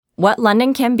What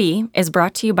London Can Be is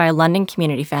brought to you by London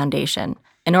Community Foundation,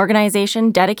 an organization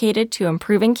dedicated to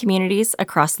improving communities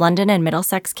across London and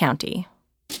Middlesex County.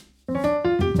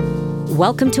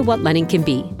 Welcome to What London Can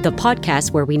Be, the podcast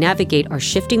where we navigate our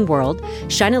shifting world,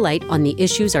 shine a light on the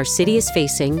issues our city is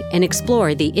facing, and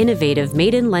explore the innovative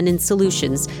Made in London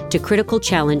solutions to critical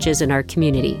challenges in our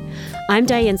community. I'm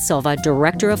Diane Silva,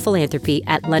 Director of Philanthropy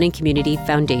at London Community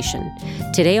Foundation.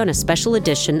 Today on a special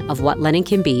edition of What London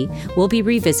Can Be, we'll be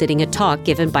revisiting a talk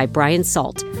given by Brian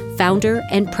Salt, founder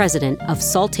and president of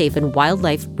Salthaven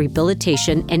Wildlife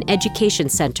Rehabilitation and Education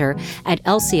Center at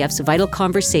LCF's Vital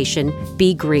Conversation,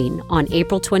 Be Green, on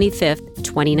April 25th,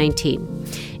 2019.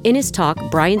 In his talk,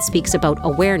 Brian speaks about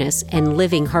awareness and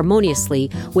living harmoniously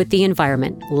with the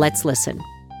environment. Let's listen.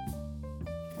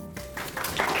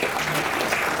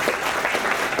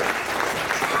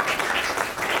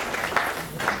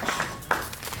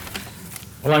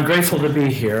 Well, I'm grateful to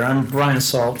be here. I'm Brian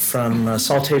Salt from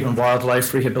Salthaven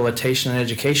Wildlife Rehabilitation and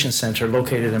Education Center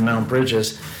located in Mount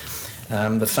Bridges.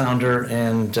 I'm the founder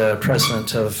and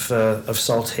president of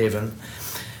Salthaven.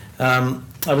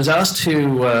 I was asked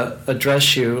to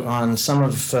address you on some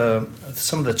of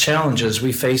the challenges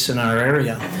we face in our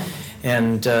area.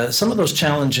 And some of those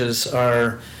challenges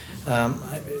are,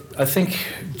 I think,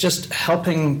 just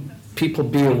helping people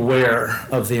be aware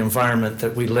of the environment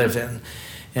that we live in.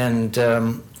 And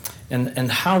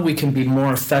how we can be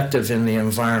more effective in the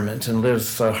environment and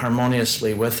live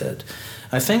harmoniously with it.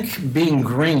 I think being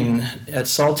green at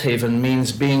Salthaven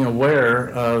means being aware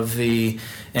of the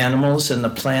animals and the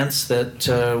plants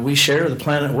that we share the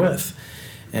planet with.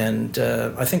 And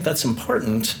I think that's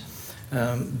important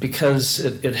because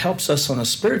it helps us on a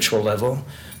spiritual level,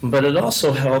 but it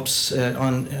also helps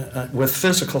with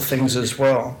physical things as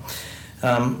well.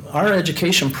 Our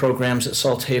education programs at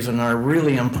Salthaven are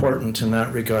really important in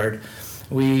that regard.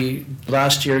 We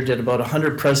last year did about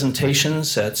 100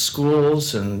 presentations at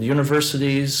schools and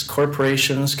universities,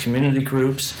 corporations, community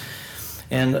groups.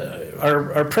 And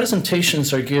our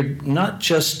presentations are geared not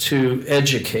just to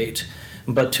educate,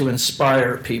 but to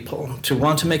inspire people, to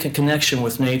want to make a connection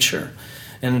with nature,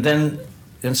 and then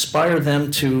inspire them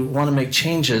to want to make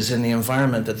changes in the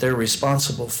environment that they're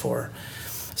responsible for.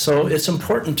 So it's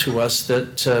important to us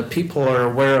that people are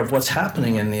aware of what's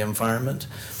happening in the environment.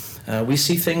 We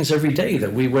see things every day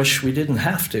that we wish we didn't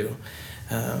have to.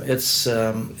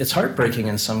 It's heartbreaking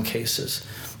in some cases.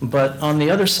 But on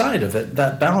the other side of it,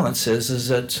 that balance is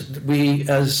that we,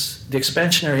 as the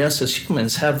expansionary us as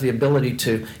humans, have the ability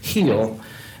to heal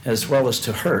as well as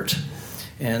to hurt.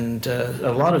 And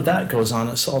a lot of that goes on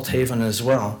at Salthaven as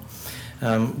well.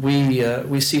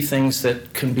 We see things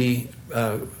that can be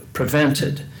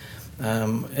prevented.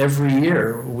 Every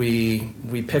year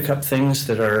we pick up things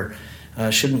that are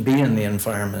shouldn't be in the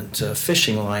environment.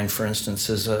 Fishing line, for instance,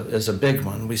 is a big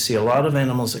one. We see a lot of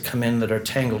animals that come in that are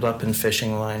tangled up in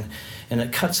fishing line, and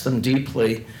it cuts them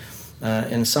deeply.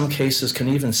 In some cases can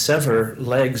even sever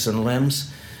legs and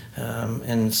limbs.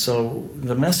 And so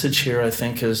the message here, I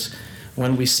think, is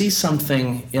when we see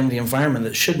something in the environment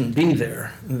that shouldn't be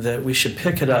there, that we should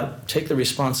pick it up, take the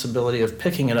responsibility of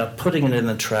picking it up, putting it in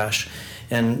the trash.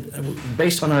 And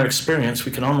based on our experience,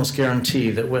 we can almost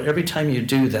guarantee that every time you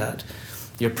do that,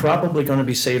 you're probably going to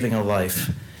be saving a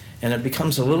life. And it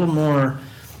becomes a little more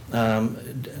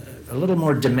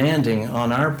demanding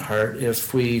on our part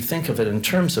if we think of it in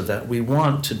terms of that. We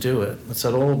want to do it. It's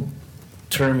that old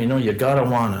term, you gotta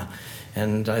wanna.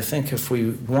 And I think if we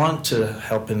want to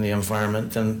help in the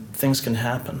environment, then things can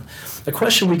happen. The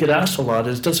question we get asked a lot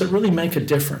is, does it really make a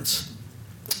difference?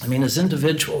 I mean, as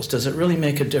individuals, does it really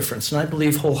make a difference? And I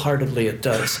believe wholeheartedly it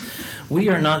does. We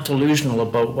are not delusional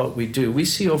about what we do. We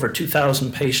see over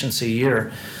 2,000 patients a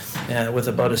year with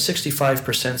about a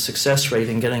 65% success rate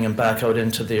in getting them back out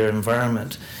into their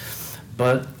environment.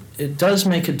 But it does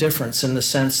make a difference in the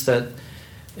sense that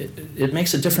it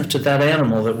makes a difference to that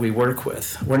animal that we work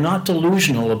with. We're not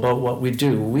delusional about what we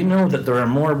do. We know that there are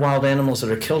more wild animals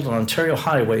that are killed on Ontario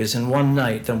highways in one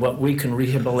night than what we can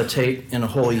rehabilitate in a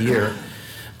whole year.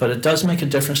 But it does make a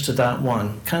difference to that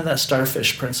one, kind of that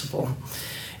starfish principle.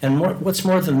 And what's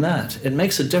more than that, it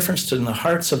makes a difference in the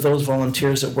hearts of those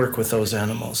volunteers that work with those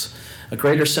animals. A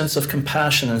greater sense of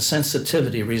compassion and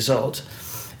sensitivity result.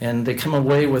 And they come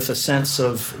away with a sense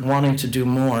of wanting to do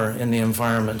more in the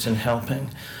environment and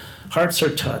helping. Hearts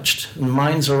are touched, and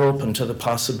minds are open to the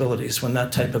possibilities when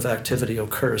that type of activity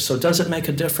occurs. So does it make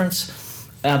a difference?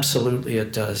 Absolutely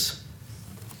it does.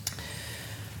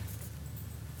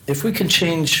 If we can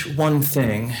change one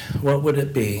thing, what would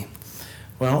it be?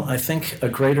 Well, I think a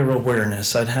greater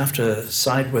awareness. I'd have to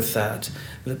side with that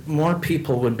more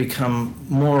people would become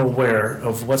more aware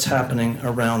of what's happening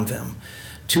around them.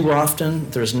 Too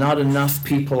often, there's not enough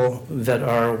people that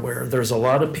are aware. There's a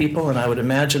lot of people, and I would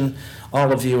imagine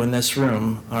all of you in this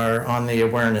room are on the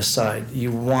awareness side.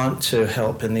 You want to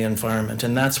help in the environment,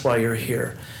 and that's why you're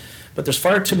here. But there's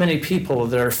far too many people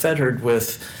that are fettered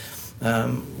with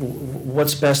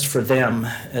what's best for them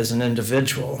as an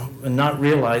individual, and not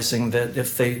realizing that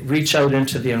if they reach out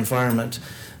into the environment,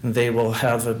 they will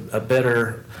have a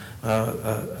better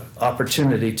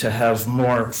opportunity to have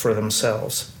more for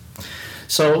themselves.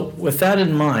 So with that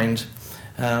in mind,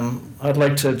 I'd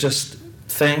like to just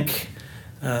thank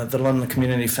the London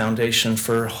Community Foundation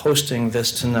for hosting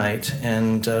this tonight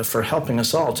and for helping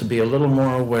us all to be a little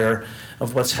more aware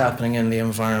of what's happening in the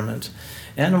environment.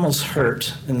 Animals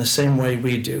hurt in the same way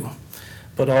we do,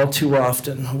 but all too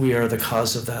often we are the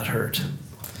cause of that hurt.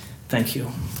 Thank you.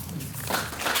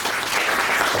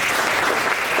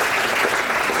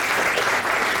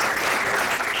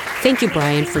 Thank you,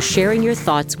 Brian, for sharing your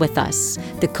thoughts with us.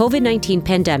 The COVID-19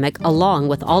 pandemic, along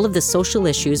with all of the social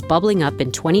issues bubbling up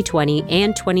in 2020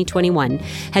 and 2021,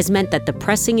 has meant that the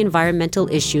pressing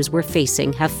environmental issues we're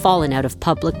facing have fallen out of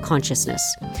public consciousness.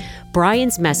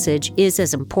 Brian's message is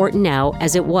as important now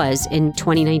as it was in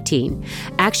 2019.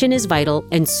 Action is vital,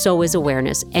 and so is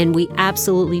awareness, and we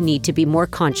absolutely need to be more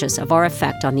conscious of our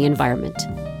effect on the environment.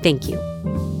 Thank you.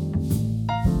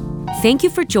 Thank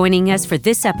you for joining us for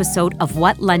this episode of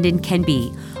What London Can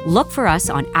Be. Look for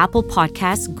us on Apple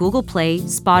Podcasts, Google Play,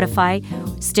 Spotify,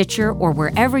 Stitcher, or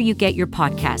wherever you get your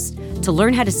podcasts. To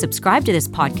learn how to subscribe to this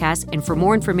podcast and for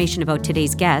more information about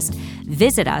today's guest,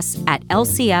 visit us at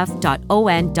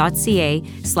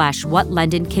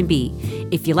lcf.on.ca/whatlondoncanbe.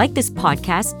 If you like this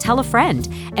podcast, tell a friend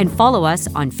and follow us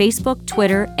on Facebook,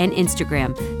 Twitter, and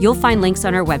Instagram. You'll find links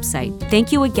on our website.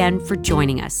 Thank you again for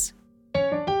joining us.